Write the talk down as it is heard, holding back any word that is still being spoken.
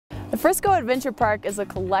The Frisco Adventure Park is a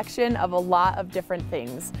collection of a lot of different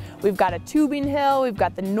things. We've got a tubing hill, we've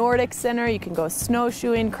got the Nordic Center, you can go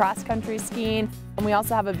snowshoeing, cross-country skiing, and we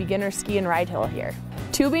also have a beginner ski and ride hill here.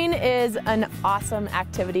 Tubing is an awesome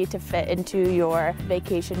activity to fit into your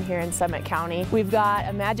vacation here in Summit County. We've got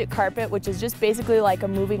a magic carpet, which is just basically like a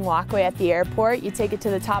moving walkway at the airport. You take it to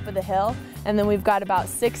the top of the hill, and then we've got about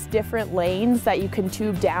 6 different lanes that you can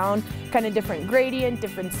tube down, kind of different gradient,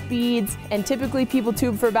 different speeds, and typically people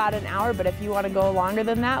tube for about an hour, but if you want to go longer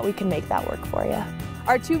than that, we can make that work for you.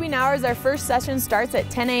 Our tubing hours, our first session starts at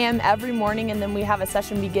 10 a.m. every morning, and then we have a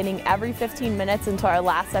session beginning every 15 minutes until our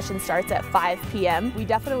last session starts at 5 p.m. We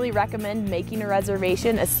definitely recommend making a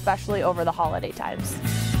reservation, especially over the holiday times.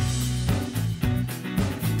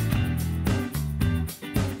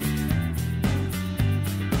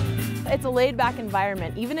 It's a laid-back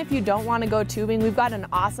environment. Even if you don't want to go tubing, we've got an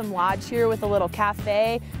awesome lodge here with a little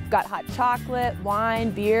cafe. We've got hot chocolate,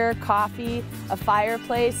 wine, beer, coffee, a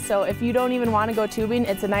fireplace. So if you don't even want to go tubing,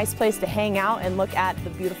 it's a nice place to hang out and look at the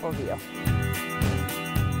beautiful view.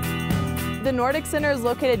 The Nordic Center is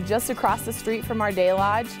located just across the street from our day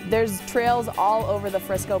lodge. There's trails all over the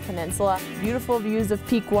Frisco Peninsula. Beautiful views of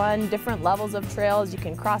Peak 1, different levels of trails. You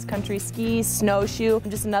can cross-country ski, snowshoe.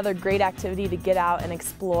 Just another great activity to get out and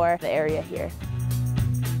explore the area here.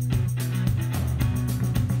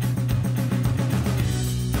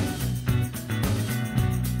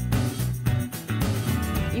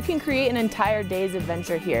 You can create an entire day's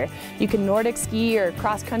adventure here. You can Nordic ski or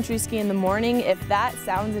cross-country ski in the morning. If that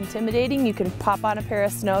sounds intimidating, you can pop on a pair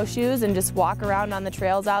of snowshoes and just walk around on the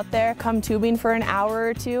trails out there. Come tubing for an hour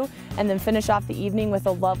or two, and then finish off the evening with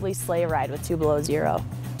a lovely sleigh ride with 2 Below Zero.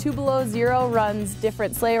 2 Below Zero runs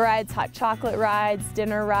different sleigh rides, hot chocolate rides,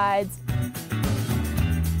 dinner rides.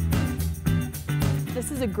 This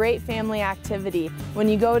is a great family activity. When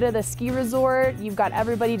you go to the ski resort, you've got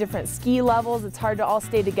everybody different ski levels. It's hard to all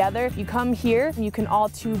stay together. You come here and you can all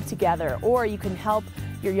tube together, or you can help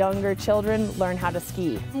your younger children learn how to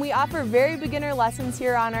ski. We offer very beginner lessons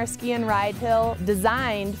here on our ski and ride hill,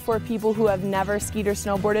 designed for people who have never skied or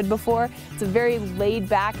snowboarded before. It's a very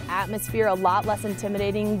laid-back atmosphere, a lot less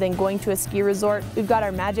intimidating than going to a ski resort. We've got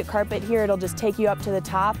our magic carpet here. It'll just take you up to the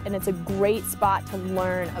top, and it's a great spot to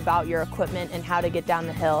learn about your equipment and how to get down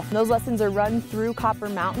the hill. And those lessons are run through Copper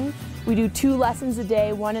Mountain. We do 2 lessons a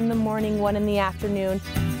day, 1 in the morning, 1 in the afternoon.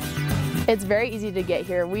 It's very easy to get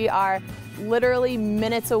here. We are literally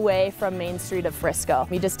minutes away from Main Street of Frisco.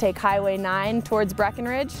 You just take Highway 9 towards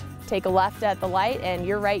Breckenridge, take a left at the light, and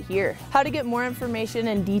you're right here. How to get more information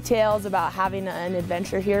and details about having an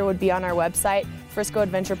adventure here would be on our website,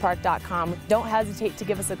 friscoadventurepark.com. Don't hesitate to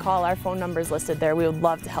give us a call. Our phone number is listed there. We would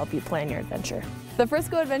love to help you plan your adventure. The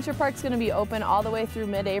Frisco Adventure Park is going to be open all the way through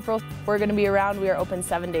mid-April. We're going to be around. We are open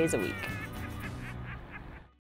 7 days a week.